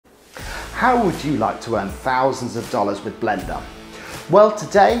How would you like to earn thousands of dollars with Blender? Well,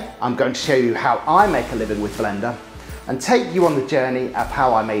 today I'm going to show you how I make a living with Blender and take you on the journey of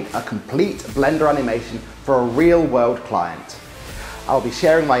how I made a complete Blender animation for a real-world client. I'll be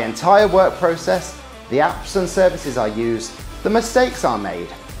sharing my entire work process, the apps and services I use, the mistakes I made,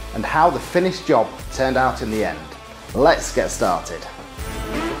 and how the finished job turned out in the end. Let's get started.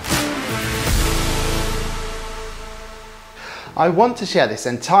 I want to share this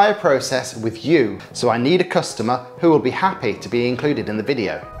entire process with you, so I need a customer who will be happy to be included in the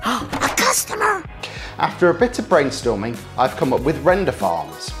video. A customer! After a bit of brainstorming, I've come up with render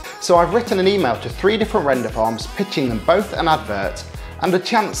farms. So I've written an email to 3 different render farms, pitching them both an advert and a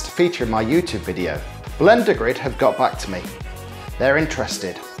chance to feature in my YouTube video. Blender Grid have got back to me. They're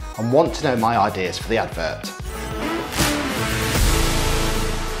interested and want to know my ideas for the advert.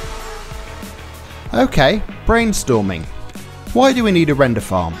 Okay, brainstorming. Why do we need a render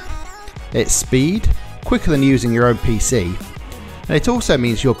farm? It's speed, quicker than using your own PC, and it also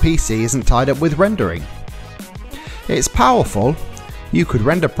means your PC isn't tied up with rendering. It's powerful. You could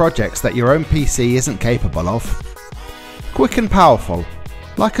render projects that your own PC isn't capable of. Quick and powerful,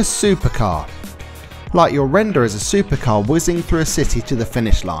 like a supercar. Like your render is a supercar whizzing through a city to the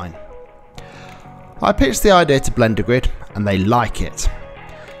finish line. I pitched the idea to Blender Grid and they like it.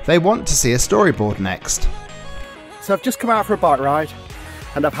 They want to see a storyboard next. So I've just come out for a bike ride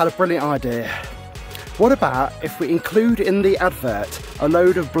and I've had a brilliant idea. What about if we include in the advert a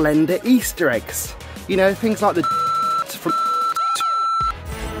load of Blender Easter eggs? You know, things like the from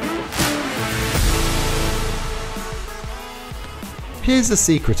Here's the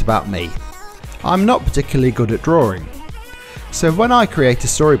secret about me. I'm not particularly good at drawing. So when I create a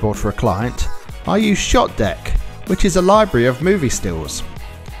storyboard for a client, I use Shot Deck, which is a library of movie stills.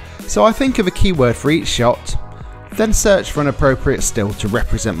 So I think of a keyword for each shot, then search for an appropriate still to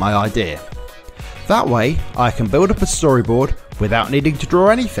represent my idea. That way, I can build up a storyboard without needing to draw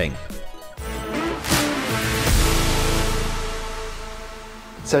anything.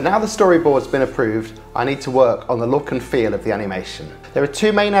 So now the storyboard's been approved, I need to work on the look and feel of the animation. There are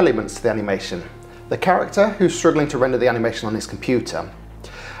 2 main elements to the animation. The character who's struggling to render the animation on his computer,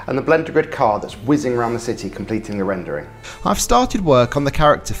 and the Blender Grid car that's whizzing around the city completing the rendering. I've started work on the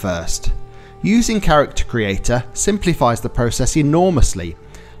character first. Using Character Creator simplifies the process enormously,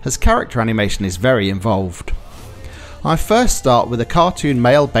 as character animation is very involved. I first start with a cartoon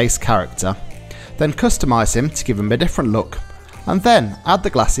male-based character, then customise him to give him a different look, and then add the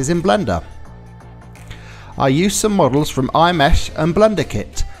glasses in Blender. I use some models from iMesh and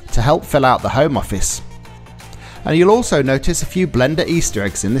BlenderKit to help fill out the home office. And you'll also notice a few Blender Easter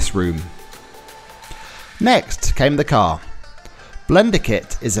eggs in this room. Next came the car.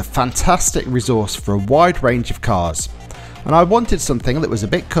 BlenderKit is a fantastic resource for a wide range of cars, and I wanted something that was a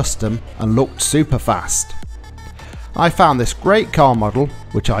bit custom and looked super fast. I found this great car model,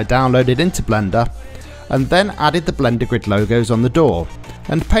 which I downloaded into Blender, and then added the Blender Grid logos on the door,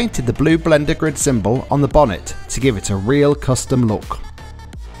 and painted the blue Blender Grid symbol on the bonnet to give it a real custom look.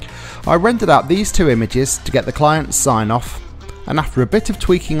 I rendered out these 2 images to get the client's sign off, and after a bit of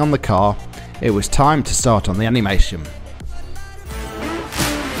tweaking on the car, it was time to start on the animation.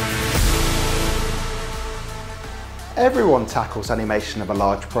 Everyone tackles animation of a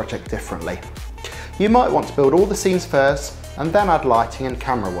large project differently. You might want to build all the scenes first and then add lighting and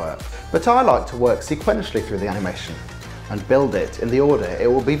camera work, but I like to work sequentially through the animation and build it in the order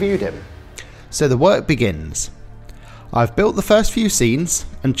it will be viewed in. So the work begins. I've built the first few scenes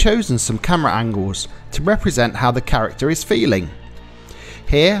and chosen some camera angles to represent how the character is feeling.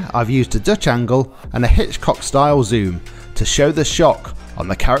 Here I've used a Dutch angle and a Hitchcock style zoom to show the shock on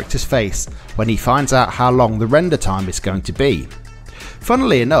the character's face when he finds out how long the render time is going to be.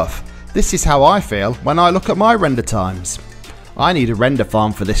 Funnily enough, this is how I feel when I look at my render times. I need a render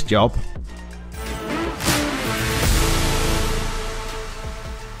farm for this job.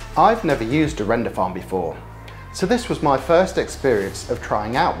 I've never used a render farm before, so this was my first experience of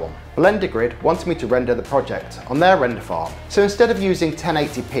trying out one. Blender Grid wanted me to render the project on their render farm, so instead of using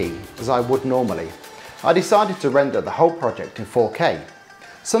 1080p as I would normally, I decided to render the whole project in 4K,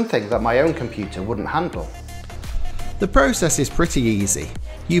 something that my own computer wouldn't handle. The process is pretty easy.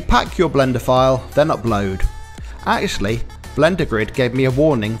 You pack your Blender file, then upload. Actually, Blender Grid gave me a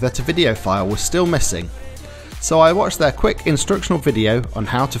warning that a video file was still missing, so I watched their quick instructional video on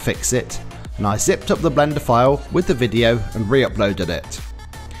how to fix it, and I zipped up the Blender file with the video and re-uploaded it.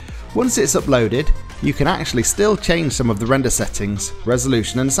 Once it's uploaded, you can actually still change some of the render settings,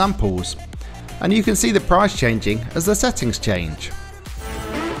 resolution and samples, and you can see the price changing as the settings change.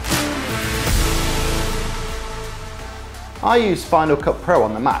 I use Final Cut Pro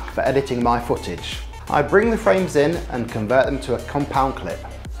on the Mac for editing my footage. I bring the frames in and convert them to a compound clip,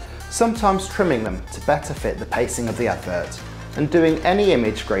 sometimes trimming them to better fit the pacing of the advert, and doing any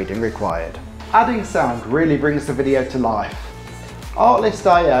image grading required. Adding sound really brings the video to life.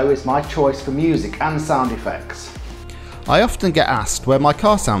 Artlist.io is my choice for music and sound effects. I often get asked where my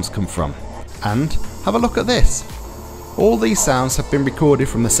car sounds come from, and have a look at this. All these sounds have been recorded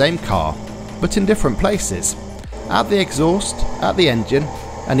from the same car, but in different places. At the exhaust, at the engine,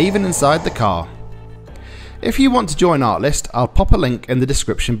 and even inside the car. If you want to join Artlist, I'll pop a link in the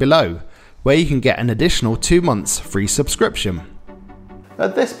description below, where you can get an additional 2 months free subscription.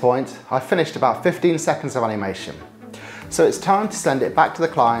 At this point, I've finished about 15 seconds of animation, so it's time to send it back to the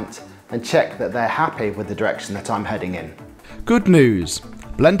client and check that they're happy with the direction that I'm heading in. Good news,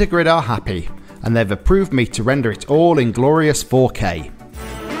 Blender Grid are happy, and they've approved me to render it all in glorious 4K.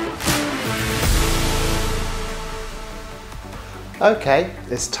 Okay,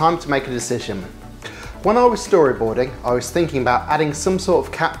 it's time to make a decision. When I was storyboarding, I was thinking about adding some sort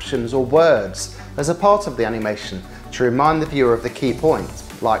of captions or words as a part of the animation to remind the viewer of the key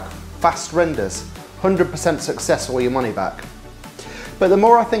points, like fast renders, 100% success or your money back. But the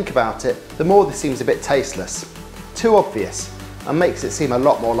more I think about it, the more this seems a bit tasteless, too obvious, and makes it seem a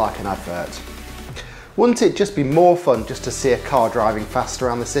lot more like an advert. Wouldn't it just be more fun just to see a car driving fast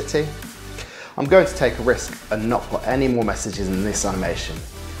around the city? I'm going to take a risk and not put any more messages in this animation.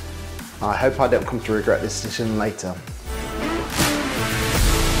 I hope I don't come to regret this decision later.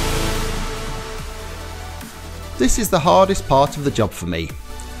 This is the hardest part of the job for me.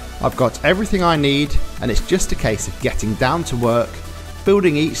 I've got everything I need, and it's just a case of getting down to work,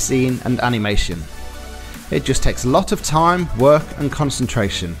 building each scene and animation. It just takes a lot of time, work and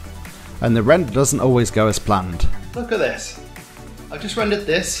concentration, and the render doesn't always go as planned. Look at this. I've just rendered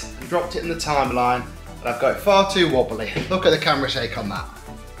this and dropped it in the timeline, and I've got it far too wobbly. Look at the camera shake on that.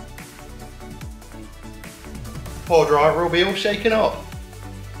 Poor driver will be all shaken up.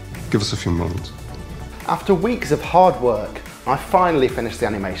 Give us a few moments. After weeks of hard work, I finally finished the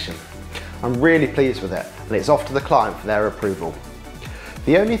animation. I'm really pleased with it, and it's off to the client for their approval.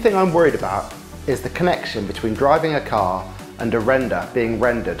 The only thing I'm worried about is the connection between driving a car and a render being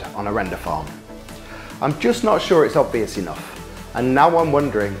rendered on a render farm. I'm just not sure it's obvious enough, and now I'm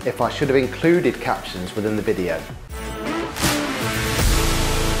wondering if I should have included captions within the video.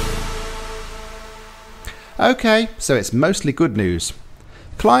 Okay, so it's mostly good news.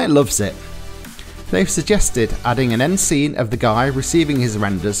 Client loves it. They've suggested adding an end scene of the guy receiving his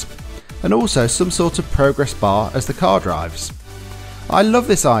renders, and also some sort of progress bar as the car drives. I love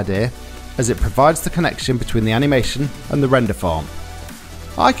this idea, as it provides the connection between the animation and the render farm.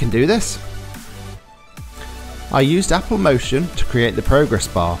 I can do this. I used Apple Motion to create the progress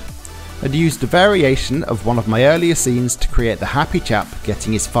bar, and used a variation of one of my earlier scenes to create the happy chap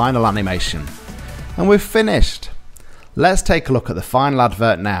getting his final animation. And we've finished. Let's take a look at the final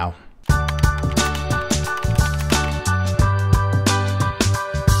advert now.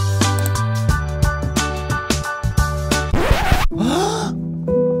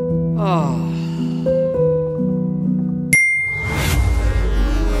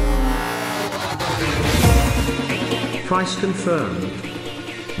 Price confirmed.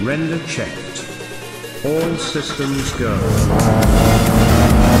 Render checked. All systems go.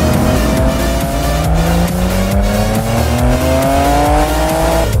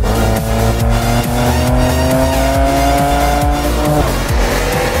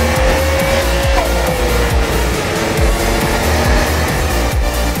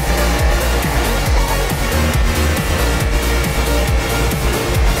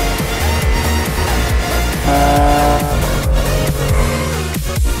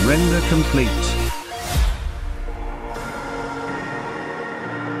 Render complete.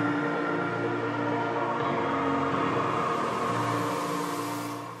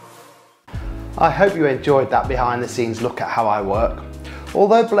 I hope you enjoyed that behind the scenes look at how I work.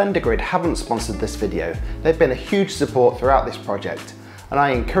 Although Blender Grid haven't sponsored this video, they've been a huge support throughout this project, and I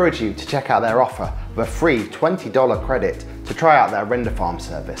encourage you to check out their offer of a free $20 credit to try out their render farm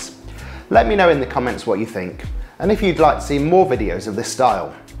service. Let me know in the comments what you think, and if you'd like to see more videos of this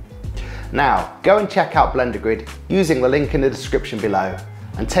style. Now, go and check out Blender Grid using the link in the description below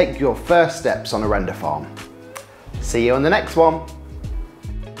and take your first steps on a render farm. See you on the next one.